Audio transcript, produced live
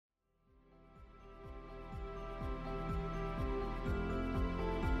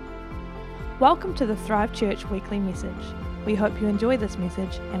Welcome to the Thrive Church weekly message. We hope you enjoy this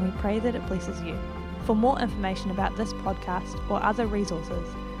message and we pray that it blesses you. For more information about this podcast or other resources,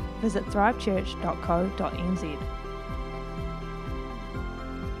 visit thrivechurch.co.nz.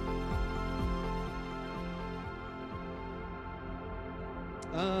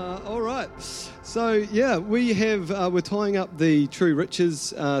 All right. So, we're tying up the True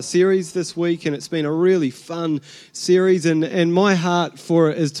Riches series this week, and it's been a really fun series. And my heart for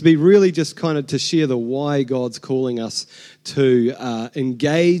it is to be really just kind of to share the why God's calling us to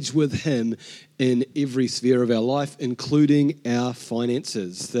engage with Him in every sphere of our life, including our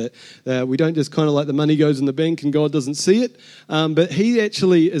finances. That we don't just kind of like the money goes in the bank and God doesn't see it, but He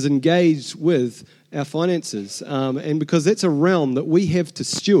actually is engaged with our finances, and because that's a realm that we have to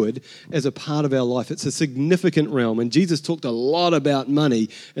steward as a part of our life. It's a significant realm, and Jesus talked a lot about money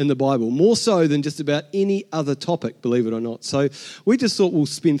in the Bible, more so than just about any other topic, believe it or not. So we just thought we'll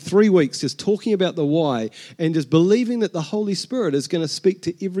spend 3 weeks just talking about the why and just believing that the Holy Spirit is going to speak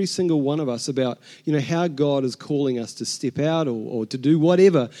to every single one of us about, how God is calling us to step out or to do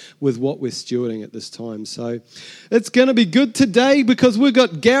whatever with what we're stewarding at this time. So it's going to be good today because we've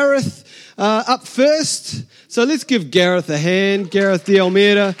got Gareth up first. So let's give Gareth a hand, Gareth de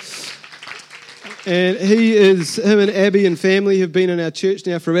Almeida. And him and Abby and family have been in our church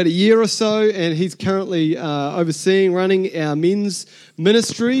now for about a year or so, and he's currently running our men's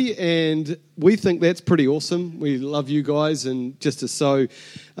ministry, and we think that's pretty awesome. We love you guys, and just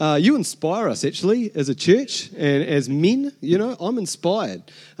you inspire us actually as a church and as men. I'm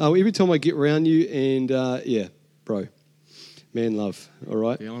inspired every time I get around you, and bro. Man love, all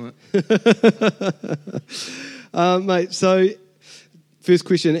right? Feeling it. Mate, so first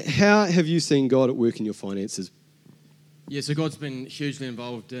question, how have you seen God at work in your finances? Yeah, so God's been hugely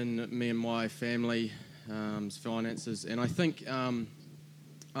involved in me and my family's finances, and I think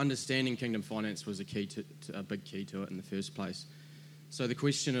understanding kingdom finance was a big key to it in the first place. So the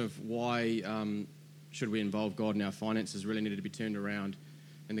question of why should we involve God in our finances really needed to be turned around,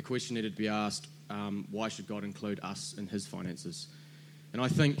 and the question needed to be asked, why should God include us in His finances? And I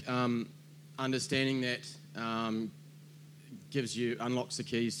think understanding that unlocks the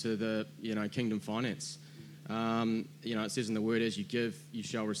keys to the kingdom finance. It says in the Word, as you give, you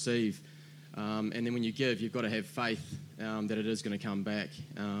shall receive. And then when you give, you've got to have faith that it is going to come back.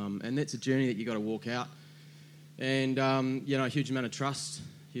 And that's a journey that you've got to walk out. And a huge amount of trust and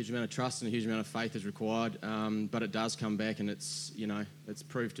a huge amount of faith is required. But it does come back, and it's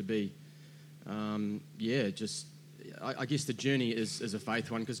proved to be. I guess the journey is a faith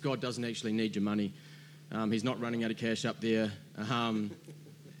one, because God doesn't actually need your money. He's not running out of cash up there. And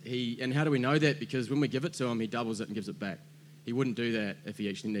how do we know that? Because when we give it to Him, He doubles it and gives it back. He wouldn't do that if He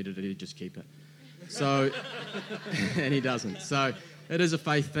actually needed it. He'd just keep it. So, and He doesn't. So it is a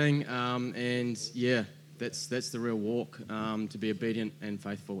faith thing, that's the real walk, to be obedient and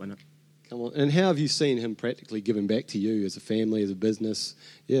faithful in it. Come on. And how have you seen Him practically giving back to you as a family, as a business?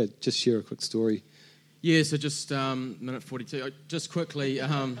 Yeah, just share a quick story. Yeah, so just minute 42. Just quickly,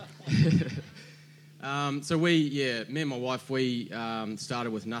 me and my wife, we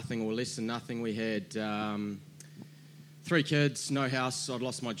started with nothing or less than nothing. We had 3 kids, no house. I'd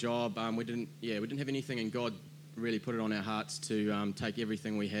lost my job. We didn't have anything, and God really put it on our hearts to take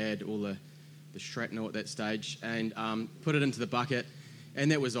everything we had, all the shrapnel at that stage, and put it into the bucket. And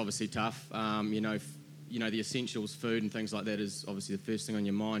that was obviously tough. The essentials, food and things like that is obviously the first thing on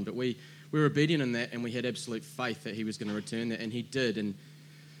your mind. But we were obedient in that, and we had absolute faith that He was going to return that, and He did. And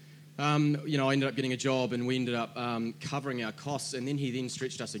I ended up getting a job, and we ended up covering our costs. And then He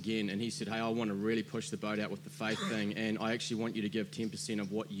stretched us again, and He said, "Hey, I want to really push the boat out with the faith thing, and I actually want you to give 10%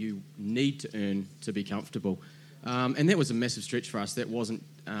 of what you need to earn to be comfortable." And that was a massive stretch for us. That wasn't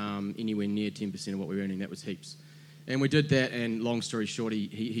anywhere near 10% of what we were earning. That was heaps. And we did that, and long story short,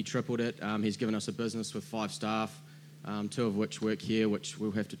 he tripled it. He's given us a business with 5 staff, 2 of which work here, which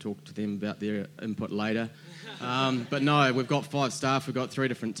we'll have to talk to them about their input later. But no, we've got 5 staff, we've got 3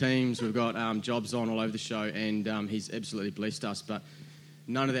 different teams, we've got jobs on all over the show, and He's absolutely blessed us. But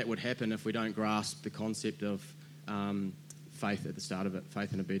none of that would happen if we don't grasp the concept of faith at the start of it,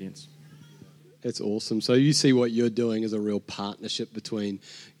 faith and obedience. That's awesome. So you see what you're doing as a real partnership between,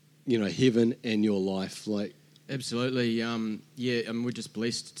 heaven and your life, like. Absolutely, and we're just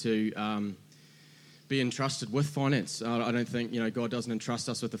blessed to be entrusted with finance. I don't think God doesn't entrust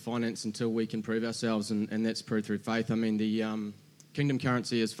us with the finance until we can prove ourselves, and that's proved through faith. I mean, the kingdom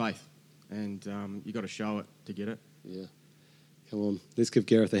currency is faith, and you got to show it to get it. Yeah, come on, let's give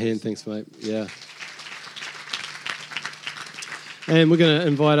Gareth a hand. Thanks, mate. Yeah. And we're going to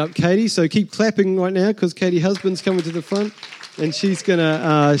invite up Katie, so keep clapping right now because Katie's husband's coming to the front. and she's going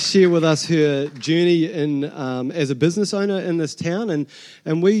to share with us her journey in as a business owner in this town.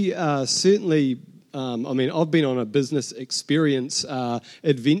 And we certainly, I've been on a business experience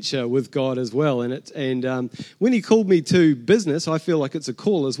adventure with God as well. And when He called me to business, I feel like it's a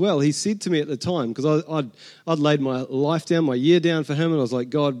call as well. He said to me at the time, because I'd laid my life down, my year down for Him, and I was like,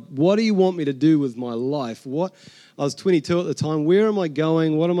 God, what do you want me to do with my life? I was 22 at the time. Where am I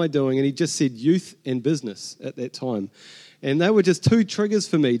going? What am I doing? And He just said youth and business at that time. And they were just two triggers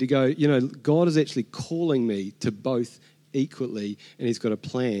for me to go, God is actually calling me to both equally, and He's got a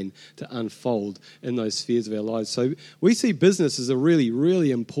plan to unfold in those spheres of our lives. So we see business as a really, really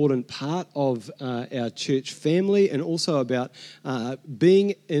important part of our church family, and also about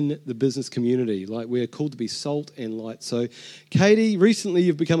being in the business community. Like, we're called to be salt and light. So Katie, recently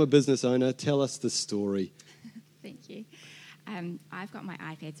you've become a business owner. Tell us the story. Thank you. I've got my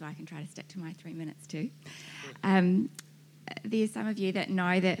iPad, so I can try to stick to my 3 minutes too. There's some of you that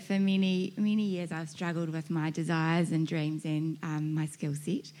know that for many, many years I've struggled with my desires and dreams and my skill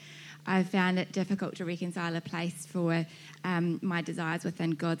set. I've found it difficult to reconcile a place for my desires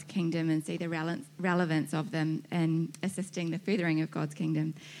within God's kingdom and see the relevance of them in assisting the furthering of God's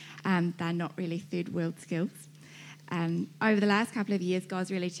kingdom. They're not really third world skills. Over the last couple of years,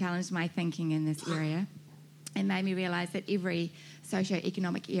 God's really challenged my thinking in this area and made me realise that every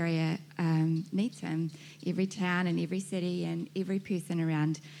socio-economic area needs Him. Every town and every city and every person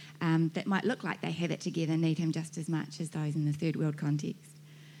around that might look like they have it together need Him just as much as those in the third world context.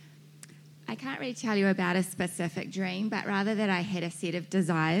 I can't really tell you about a specific dream, but rather that I had a set of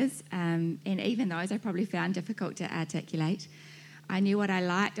desires, and even those I probably found difficult to articulate. I knew what I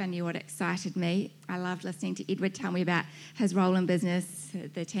liked, I knew what excited me. I loved listening to Edward tell me about his role in business,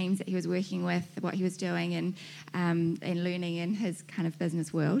 the teams that he was working with, what he was doing, and learning in his kind of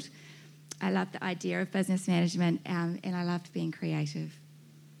business world. I loved the idea of business management, and I loved being creative.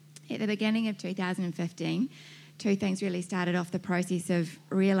 At the beginning of 2015, two things really started off the process of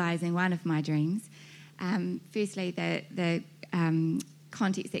realising one of my dreams. Firstly, the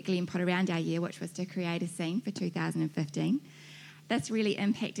context that Glenn put around our year, which was to create a scene for 2015. This really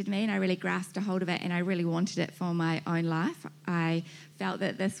impacted me, and I really grasped a hold of it, and I really wanted it for my own life. I felt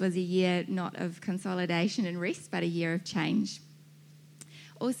that this was a year not of consolidation and rest, but a year of change.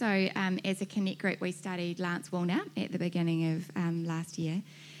 Also, as a Connect group, we studied Lance Wallnau at the beginning of last year,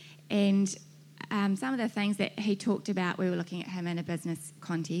 and some of the things that he talked about, we were looking at him in a business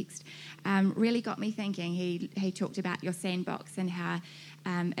context, really got me thinking. He talked about your sandbox and how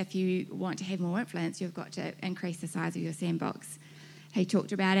if you want to have more influence, you've got to increase the size of your sandbox. He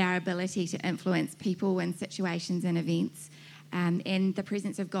talked about our ability to influence people and situations and events, and the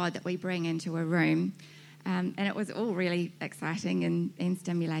presence of God that we bring into a room. And it was all really exciting and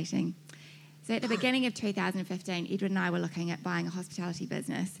stimulating. So at the beginning of 2015, Edward and I were looking at buying a hospitality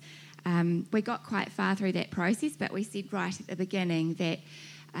business. We got quite far through that process, but we said right at the beginning that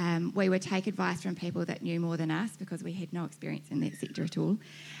we would take advice from people that knew more than us, because we had no experience in that sector at all.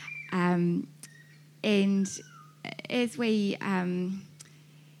 And as we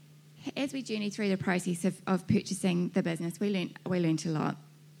journeyed through the process of purchasing the business, we learnt a lot.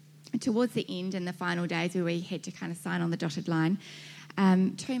 Towards the end, in the final days where we had to kind of sign on the dotted line,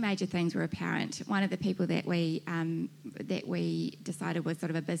 two major things were apparent. One of the people that we decided was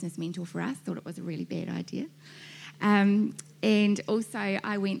sort of a business mentor for us thought it was a really bad idea. And also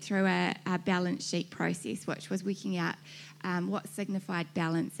I went through a balance sheet process, which was working out what signified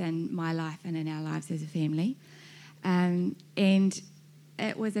balance in my life and in our lives as a family. And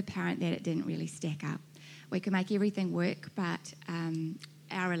it was apparent that it didn't really stack up. We could make everything work, but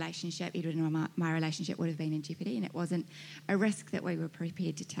our relationship, Edward and my relationship, would have been in jeopardy, and it wasn't a risk that we were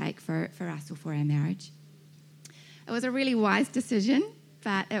prepared to take for us or for our marriage. It was a really wise decision,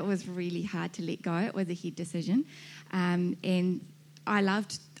 but it was really hard to let go. It was a head decision, and I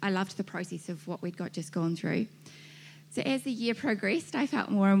loved the process of what we'd just gone through. So as the year progressed, I felt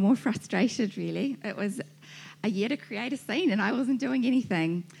more and more frustrated, really. It was a year to create a scene, and I wasn't doing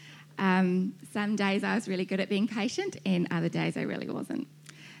anything. Some days I was really good at being patient, and other days I really wasn't.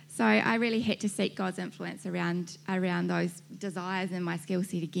 So I really had to seek God's influence around those desires and my skill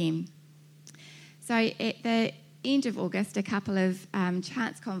set again. So at the end of August, a couple of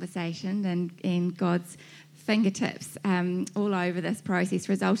chance conversations and God's fingertips all over this process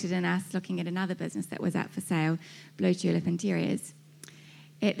resulted in us looking at another business that was up for sale, Blue Tulip Interiors.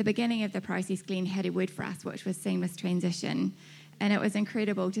 At the beginning of the process, Glenn had a word for us, which was seamless transition. And it was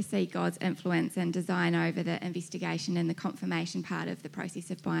incredible to see God's influence and design over the investigation and the confirmation part of the process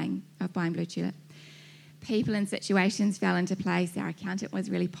of buying Blue Tulip. people and situations fell into place. Our accountant was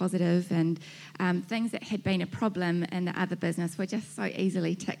really positive, and things that had been a problem in the other business were just so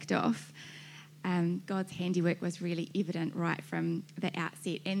easily ticked off. God's handiwork was really evident right from the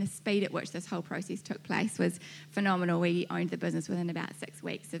outset, and the speed at which this whole process took place was phenomenal. We owned the business within about 6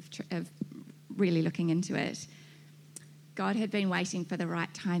 weeks of really looking into it. God had been waiting for the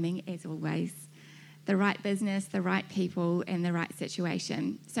right timing, as always. The right business, the right people, and the right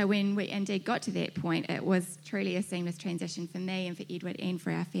situation. So when we indeed got to that point, it was truly a seamless transition for me and for Edward and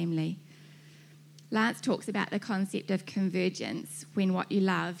for our family. Lance talks about the concept of convergence, when what you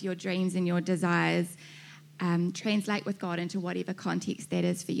love, your dreams and your desires, translate with God into whatever context that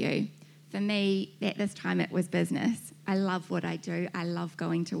is for you. For me, at this time, it was business. I love what I do. I love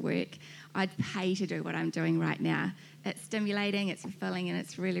going to work. I'd pay to do what I'm doing right now. It's stimulating, it's fulfilling, and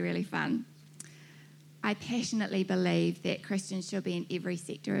it's really, really fun. I passionately believe that Christians should be in every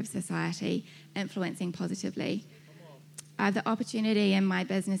sector of society, influencing positively. I have the opportunity in my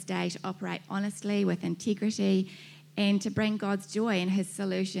business day to operate honestly, with integrity, and to bring God's joy and his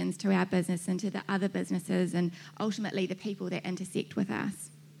solutions to our business and to the other businesses and ultimately the people that intersect with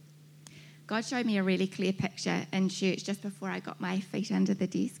us. God showed me a really clear picture in church just before I got my feet under the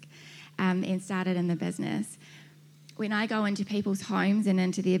desk and started in the business. When I go into people's homes and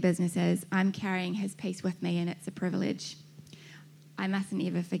into their businesses, I'm carrying his peace with me, and it's a privilege. I mustn't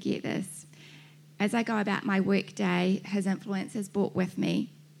ever forget this. As I go about my work day, his influence is brought with me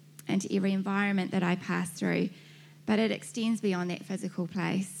into every environment that I pass through, but it extends beyond that physical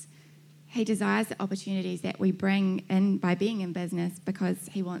place. He desires the opportunities that we bring in by being in business because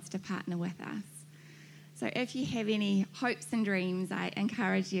he wants to partner with us. So if you have any hopes and dreams, I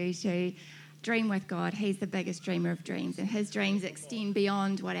encourage you to dream with God. He's the biggest dreamer of dreams, and his dreams extend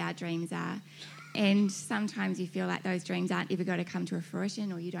beyond what our dreams are. And sometimes you feel like those dreams aren't ever going to come to a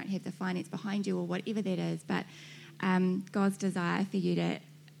fruition, or you don't have the finance behind you, or whatever that is. But God's desire for you to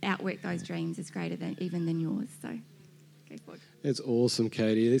outwork those dreams is greater than yours. So go forward. That's awesome,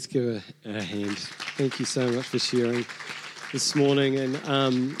 Katie. Let's give her a hand. Thank you so much for sharing this morning,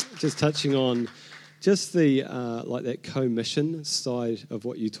 and just touching on just the like that co-mission side of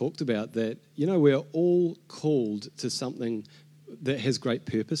what you talked about, that, you know, we're all called to something that has great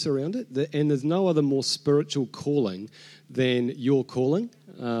purpose around it, and there's no other more spiritual calling than your calling.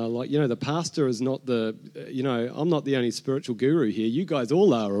 Like, you know, the pastor is not the, you know, I'm not the only spiritual guru here. You guys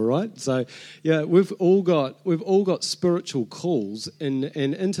all are, all right? So, yeah, we've all got spiritual calls, and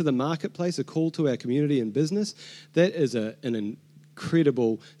into the marketplace, a call to our community and business. That is an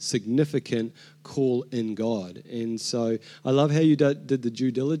incredible, significant call in God. And so I love how you did the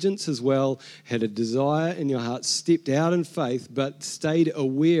due diligence as well, had a desire in your heart, stepped out in faith, but stayed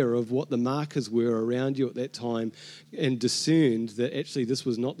aware of what the markers were around you at that time, and discerned that actually this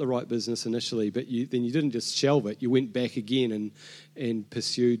was not the right business initially, but then you didn't just shelve it, you went back again and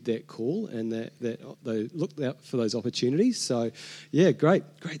pursued that call, and that they looked out for those opportunities. So yeah, great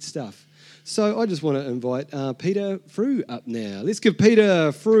stuff. So I just want to invite Peter Frew up now. Let's give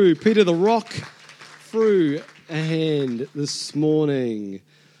Peter Frew, Peter the Rock Frew, a hand this morning.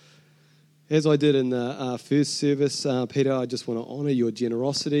 As I did in the first service, Peter, I just want to honour your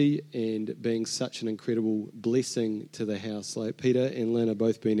generosity and being such an incredible blessing to the house. Like, Peter and Lynn have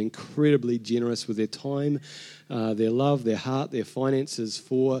both been incredibly generous with their time, their love, their heart, their finances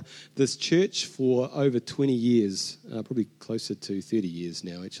for this church for over 20 years, probably closer to 30 years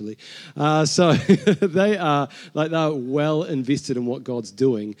now, actually. So they are well invested in what God's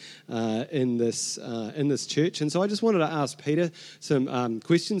doing in this church. And so I just wanted to ask Peter some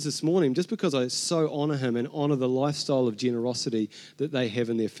questions this morning, just because I so honour him and honour the lifestyle of generosity that they have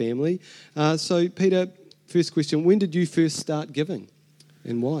in their family. So Peter, first question, when did you first start giving,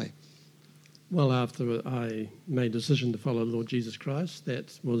 and why? Well, after I made a decision to follow the Lord Jesus Christ,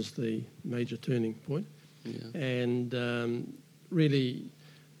 that was the major turning point. Yeah. And really,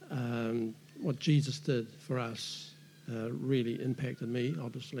 what Jesus did for us really impacted me,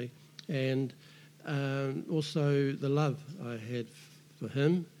 obviously, and also the love I had for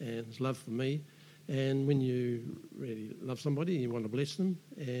him and his love for me. And when you really love somebody, you want to bless them,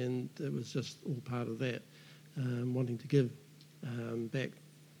 and it was just all part of that, wanting to give back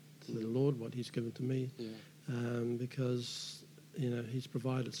to the Lord what he's given to me, because, you know, he's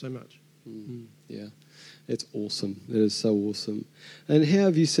provided so much. Yeah, it's awesome. It is so awesome. And how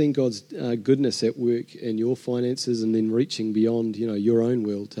have you seen God's goodness at work in your finances, and then reaching beyond, you know, your own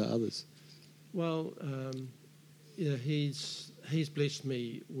world to others? Well, he's blessed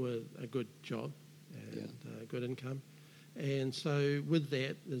me with a good job and good income. And so with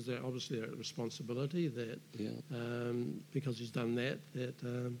that, there's obviously a responsibility that, because he's done that,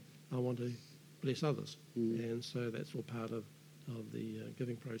 I want to bless others. And so that's all part of the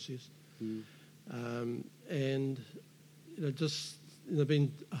giving process. And just there have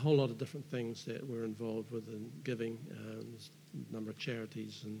been a whole lot of different things that we're involved with in giving. There's a number of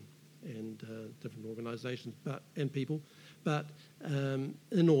charities and different organisations and people. But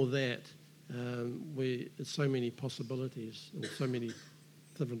in all that, there's so many possibilities or so many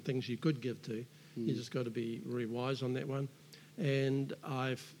different things you could give to. You just got to be very wise on that one. And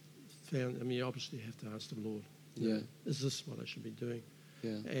I've found, you obviously have to ask the Lord, is this what I should be doing?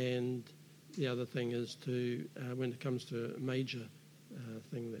 And the other thing is to, when it comes to a major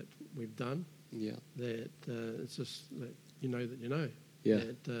thing that we've done, that it's just that you know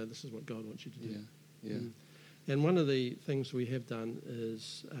that this is what God wants you to do. And one of the things we have done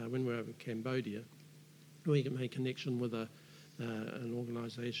is when we're over in Cambodia, we made connection with an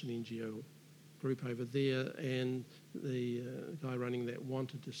organisation, NGO group over there, and the guy running that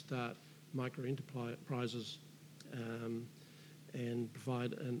wanted to start micro enterprises and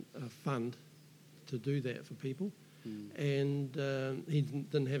provide a fund to do that for people. And he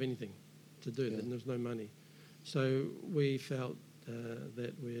didn't have anything to do that, and there was no money. So we felt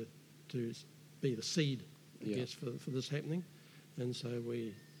that we're to be the seed, I guess, for this happening. And so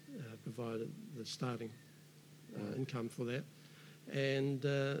we provided the starting income for that. And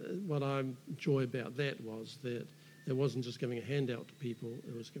what I enjoy about that was that it wasn't just giving a handout to people,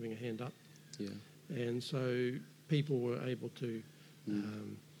 it was giving a hand up. And so people were able to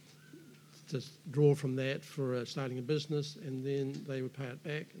just draw from that for starting a business, and then they would pay it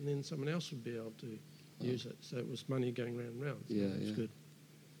back, and then someone else would be able to use it. So it was money going round and round. So it's good.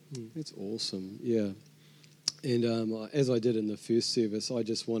 That's awesome, And as I did in the first service, I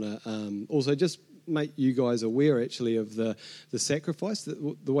just want to also just make you guys aware actually of the sacrifice.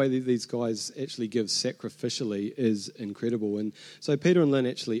 The way that these guys actually give sacrificially is incredible. And so Peter and Lynn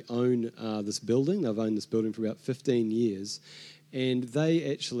actually own this building. They've owned this building for about 15 years. And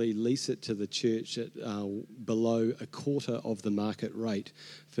they actually lease it to the church at below a quarter of the market rate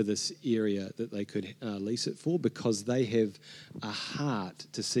for this area that they could lease it for, because they have a heart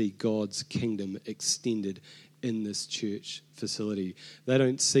to see God's kingdom extended in this church facility. They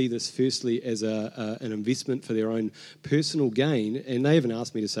don't see this firstly as an investment for their own personal gain, and they even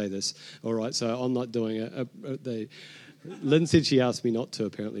asked me to say this. All right, so I'm not doing Lynn said she asked me not to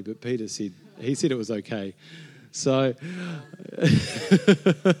apparently, but Peter said it was okay. So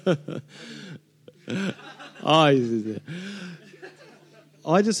I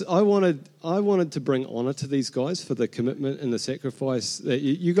wanted to bring honour to these guys for the commitment and the sacrifice that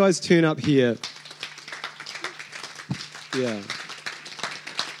you guys turn up here.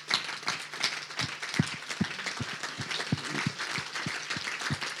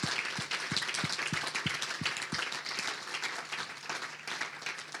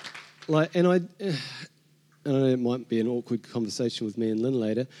 I know it might be an awkward conversation with me and Lynn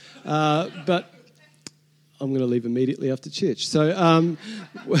later, but I'm going to leave immediately after church. So,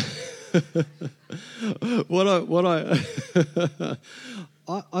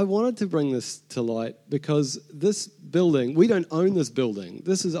 I wanted to bring this to light because this building, we don't own this building.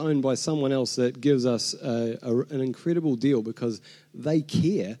 This is owned by someone else that gives us an incredible deal because they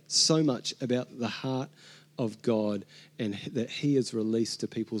care so much about the heart of God and that He is released to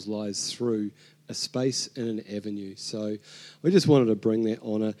people's lives through a space and an avenue. So we just wanted to bring that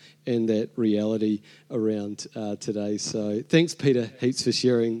honour and that reality around today. So thanks, Peter, heaps for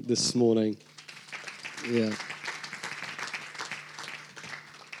sharing this morning.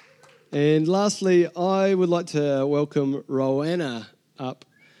 And lastly, I would like to welcome Rowanna up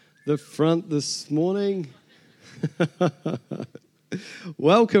the front this morning.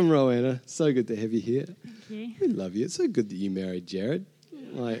 Welcome, Rowanna. So good to have you here. Thank you. We love you. It's so good that you married Jared.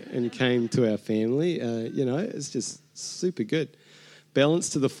 And came to our family. It's just super good. Balance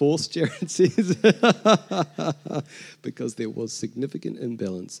to the force, Jared says, because there was significant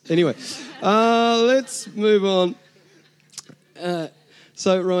imbalance. Anyway, let's move on.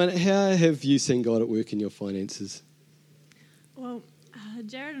 So, Ryan, how have you seen God at work in your finances? Well,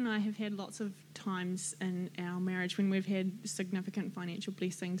 Jared and I have had lots of times in our marriage when we've had significant financial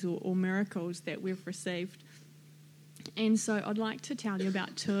blessings or miracles that we've received. And so I'd like to tell you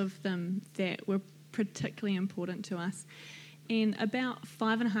about two of them that were particularly important to us. And about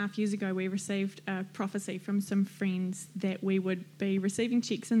 5.5 years ago, we received a prophecy from some friends that we would be receiving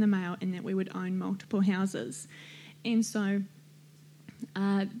cheques in the mail and that we would own multiple houses. And so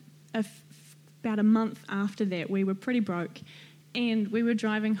about a month after that, we were pretty broke. And we were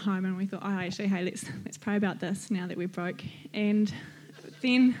driving home and we thought, hey, let's pray about this now that we're broke. And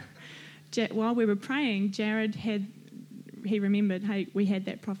then while we were praying, Jared had he remembered, hey, we had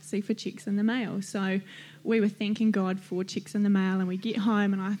that prophecy for checks in the mail. So we were thanking God for checks in the mail, and we get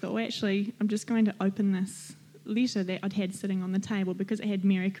home, and I thought, well, actually, I'm just going to open this letter that I'd had sitting on the table because it had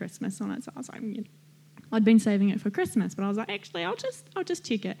Merry Christmas on it. So I was like, I'd been saving it for Christmas, but I was like, actually, I'll just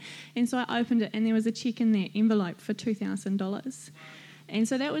check it. And so I opened it, and there was a check in the envelope for $2,000. And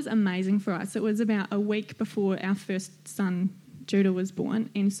so that was amazing for us. It was about a week before our first son, Judah, was born,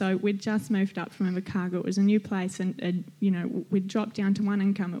 and so we'd just moved up from Invercargill. It was a new place, and we'd dropped down to one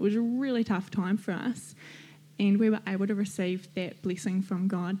income. It was a really tough time for us, and we were able to receive that blessing from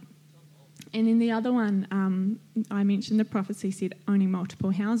God. And then the other one, I mentioned the prophecy said owning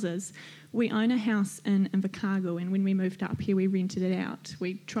multiple houses. We own a house in Invercargill, and when we moved up here, we rented it out.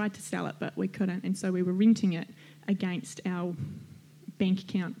 We tried to sell it, but we couldn't, and so we were renting it against our bank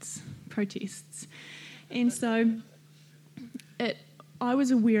accounts protests. And so I was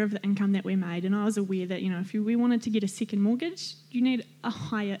aware of the income that we made, and I was aware that, if we wanted to get a second mortgage, you need a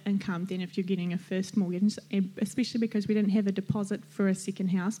higher income than if you're getting a first mortgage, especially because we didn't have a deposit for a second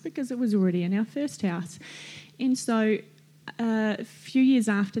house because it was already in our first house. And so a few years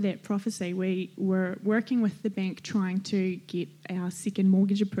after that prophecy, we were working with the bank trying to get our second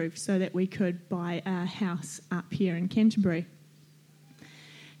mortgage approved so that we could buy a house up here in Canterbury.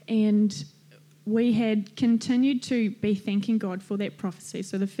 And we had continued to be thanking God for that prophecy.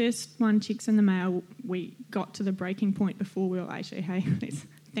 So the first one, checks in the mail, we got to the breaking point before we were actually, hey, let's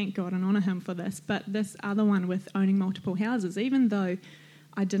thank God and honour him for this. But this other one with owning multiple houses, even though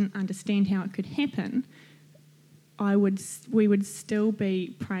I didn't understand how it could happen, we would still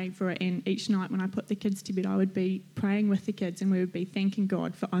be praying for it. And each night when I put the kids to bed, I would be praying with the kids, and we would be thanking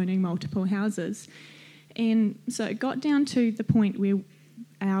God for owning multiple houses. And so it got down to the point where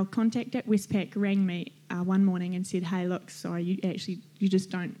our contact at Westpac rang me one morning and said, hey, look, sorry, you just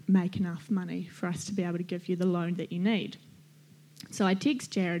don't make enough money for us to be able to give you the loan that you need. So I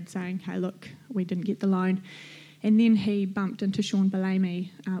text Jared saying, hey, look, we didn't get the loan. And then he bumped into Sean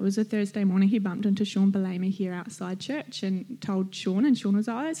Bellamy. It was a Thursday morning. He bumped into Sean Bellamy here outside church and told Sean, and Sean was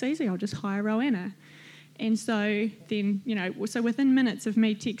like, oh, it's easy, I'll just hire Rowena. And so then, so within minutes of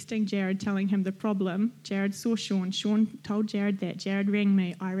me texting Jared, telling him the problem, Jared saw Sean. Sean told Jared that. Jared rang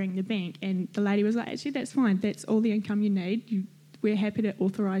me. I rang the bank. And the lady was like, actually, that's fine. That's all the income you need. We're happy to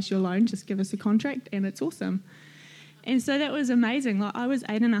authorise your loan. Just give us a contract, and it's awesome. And so that was amazing. Like, I was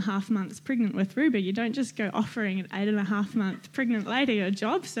 8.5 months pregnant with Ruby. You don't just go offering an 8.5-month pregnant lady a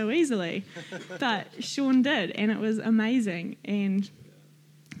job so easily. But Sean did, and it was amazing. And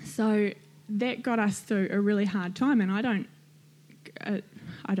so that got us through a really hard time, and I don't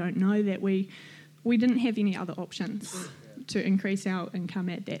know that we didn't have any other options to increase our income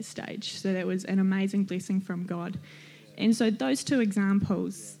at that stage. So that was an amazing blessing from God. And so those two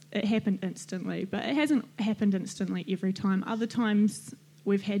examples, it happened instantly, but it hasn't happened instantly every time. Other times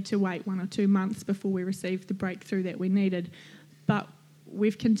we've had to wait 1 or 2 months before we received the breakthrough that we needed, but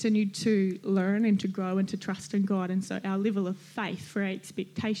we've continued to learn and to grow and to trust in God, and so our level of faith for our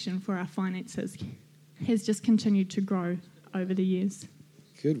expectation for our finances has just continued to grow over the years.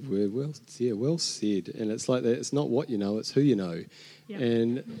 Good word. Well said. And it's like that. It's not what you know, it's who you know. Yep.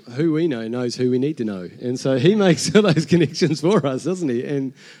 And who we know knows who we need to know. And so he makes those connections for us, doesn't he?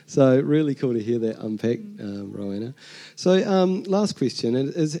 And so really cool to hear that unpacked, Rowena. So last question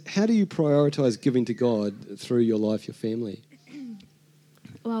is, how do you prioritise giving to God through your life, your family?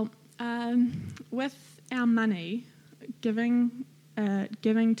 Well, with our money, giving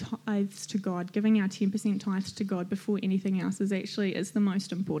tithes to God, giving our 10% tithes to God before anything else is the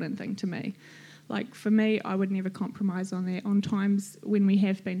most important thing to me. Like, for me, I would never compromise on that. On times when we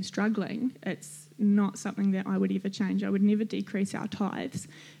have been struggling, it's not something that I would ever change. I would never decrease our tithes,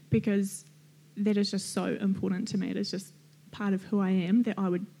 because that is just so important to me. It is just part of who I am, that I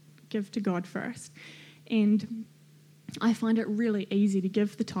would give to God first. And I find it really easy to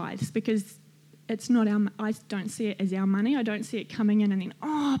give the tithes, because it's not I don't see it as our money. I don't see it coming in and then,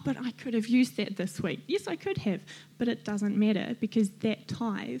 but I could have used that this week. Yes, I could have, but it doesn't matter, because that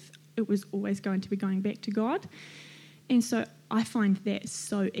tithe, it was always going to be going back to God. And so I find that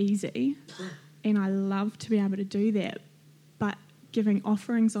so easy, and I love to be able to do that. But giving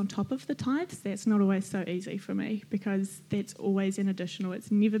offerings on top of the tithes, that's not always so easy for me, because that's always an additional.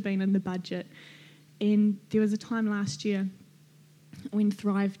 It's never been in the budget. And there was a time last year when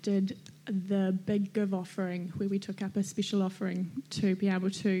Thrive did the big give offering, where we took up a special offering to be able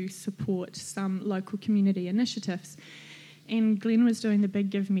to support some local community initiatives. And Glenn was doing the big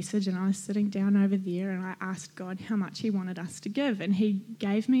give message, and I was sitting down over there, and I asked God how much he wanted us to give. And he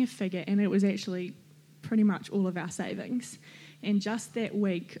gave me a figure, and it was actually pretty much all of our savings. And just that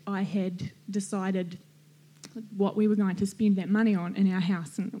week, I had decided what we were going to spend that money on in our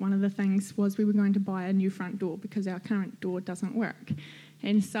house. And one of the things was we were going to buy a new front door because our current door doesn't work.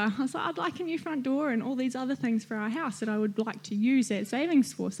 And so I was like, I'd like a new front door and all these other things for our house that I would like to use that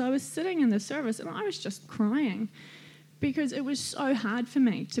savings for. So I was sitting in the service and I was just crying because it was so hard for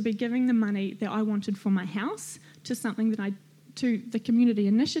me to be giving the money that I wanted for my house to something to the community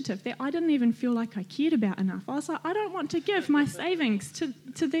initiative that I didn't even feel like I cared about enough. I was like, I don't want to give my savings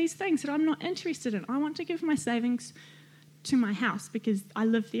to these things that I'm not interested in. I want to give my savings to my house because I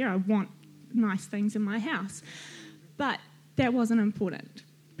live there. I want nice things in my house. But that wasn't important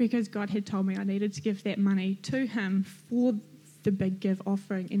because God had told me I needed to give that money to him for the big give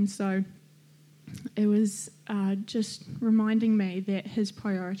offering. And so it was just reminding me that his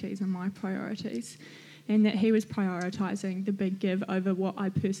priorities are my priorities, and that he was prioritising the big give over what I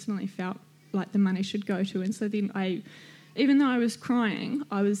personally felt like the money should go to. And so then even though I was crying,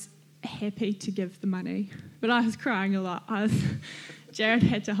 I was happy to give the money. But I was crying a lot. Jared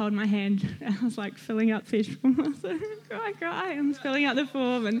had to hold my hand. I was like filling out pledge form. I was like, cry. I was filling out the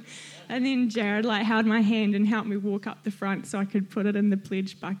form. And then Jared held my hand and helped me walk up the front so I could put it in the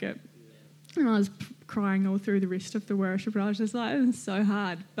pledge bucket. And I was crying all through the rest of the worship. And I was just like, it was so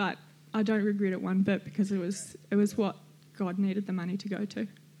hard. But I don't regret it one bit because it was what God needed the money to go to.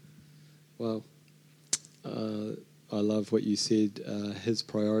 Well, I love what you said. His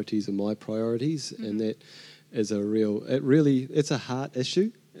priorities are my priorities, and that is it's a heart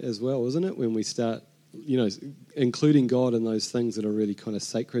issue as well, isn't it? When we start, including God in those things that are really kind of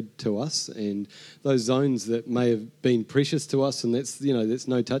sacred to us, and those zones that may have been precious to us, and that's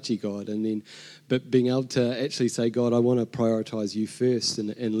no touchy God, but being able to actually say, God, I want to prioritise you first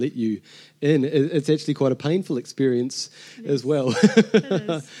and let you in. It's actually quite a painful experience as well,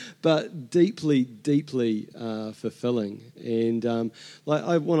 but deeply, deeply fulfilling. And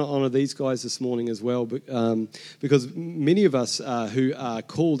I want to honour these guys this morning as well, because many of us who are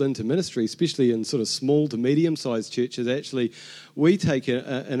called into ministry, especially in sort of small to medium-sized churches, actually we take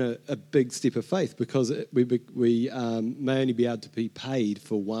a big step of faith because we may only be able to be paid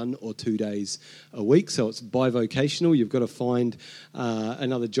for 1 or 2 days a week, so it's bivocational. You've got to find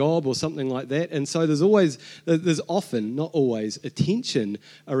another job or something like that, and so there's often, not always, a tension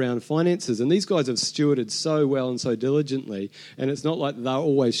around finances, and these guys have stewarded so well and so diligently, and it's not like they're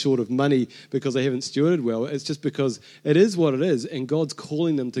always short of money because they haven't stewarded well. It's just because it is what it is, and God's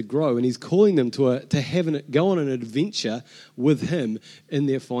calling them to grow, and he's calling them to go on an adventure with him in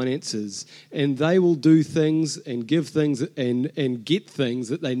their finances, and they will do things and give things and get things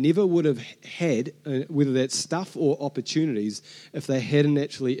that they never would have had, whether that's stuff or opportunities, if they hadn't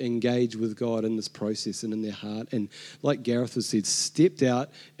actually engaged with God in this process and in their heart, and like Gareth has said, stepped out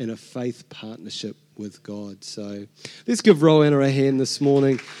in a faith partnership with God. So let's give Rowanna a hand this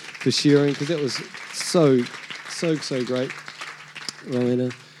morning for sharing, because that was so great.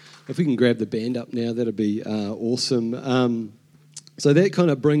 Rowanna, if we can grab the band up now, that'd be awesome. So that kind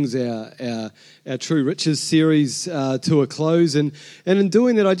of brings our True Riches series to a close, and in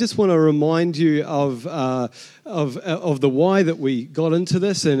doing that, I just want to remind you of the why that we got into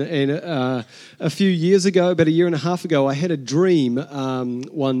this. And a few years ago, about a year and a half ago, I had a dream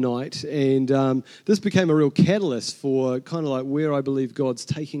one night, and this became a real catalyst for kind of like where I believe God's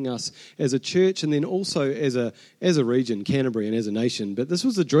taking us as a church, and then also as a region, Canterbury, and as a nation. But this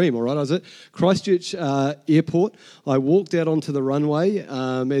was a dream, all right? I was at Christchurch Airport. I walked out onto the runway,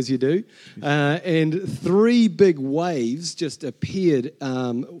 as you do, and 3 big waves just appeared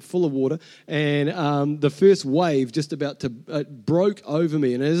full of water, and the first wave just about to broke over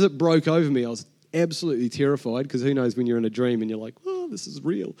me, and as it broke over me, I was absolutely terrified, because who knows when you're in a dream and you're like, oh, this is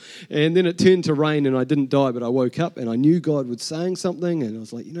real. And then it turned to rain, and I didn't die, but I woke up and I knew God was saying something, and I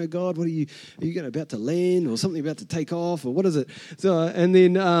was like, God, what are you about to land, or something about to take off, or what is it? So, and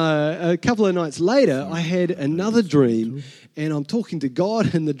then a couple of nights later, I had another dream, and I'm talking to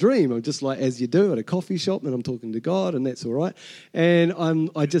God in the dream. I'm just like, as you do at a coffee shop, and I'm talking to God, and that's all right. And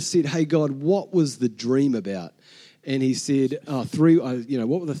I just said, hey, God, what was the dream about? And he said, what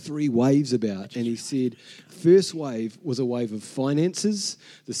were the 3 waves about? And he said, first wave was a wave of finances,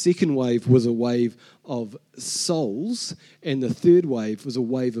 the second wave was a wave of souls, and the third wave was a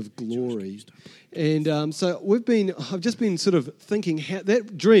wave of glory. And so I've just been sort of thinking how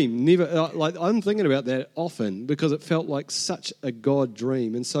that dream I'm thinking about that often, because it felt like such a God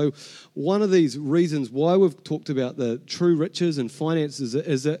dream. And so one of these reasons why we've talked about the true riches and finances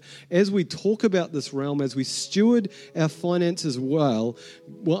is that as we talk about this realm, as we steward our finances well,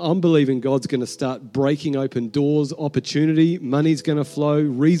 I'm believing God's going to start breaking open doors, opportunity, money's going to flow,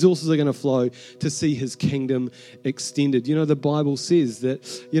 resources are going to flow to see his kingdom extended. The Bible says that,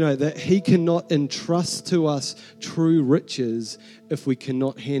 that he cannot entrust to us true riches if we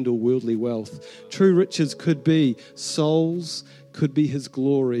cannot handle worldly wealth. True riches could be souls, could be his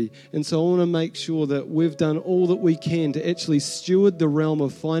glory. And so I want to make sure that we've done all that we can to actually steward the realm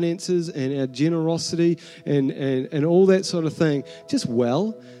of finances and our generosity and all that sort of thing just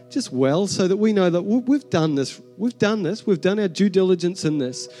well, so that we know that we've done this. We've done our due diligence in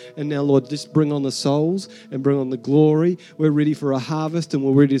this. And now, Lord, just bring on the souls and bring on the glory. We're ready for a harvest, and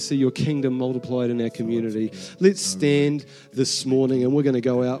we're ready to see your kingdom multiplied in our community. Let's stand this morning, and we're going to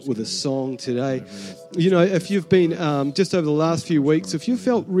go out with a song today. You know, if you've been, just over the last few weeks, if you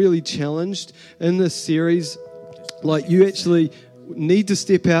felt really challenged in this series, like you actually need to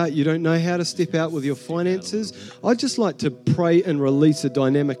step out, you don't know how to step out with your finances, I'd just like to pray and release a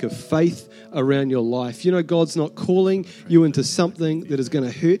dynamic of faith around your life. You know, God's not calling you into something that is going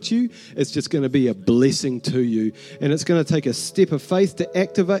to hurt you. It's just going to be a blessing to you. And it's going to take a step of faith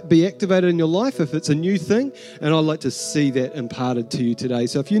to be activated in your life if it's a new thing. And I'd like to see that imparted to you today.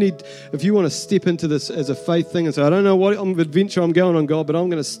 So if you want to step into this as a faith thing and say, I don't know what adventure I'm going on, God, but I'm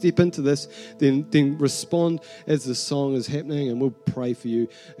going to step into this, then respond as the song is happening, and we'll pray for you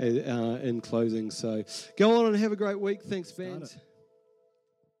in closing. So go on and have a great week. Thanks, fans.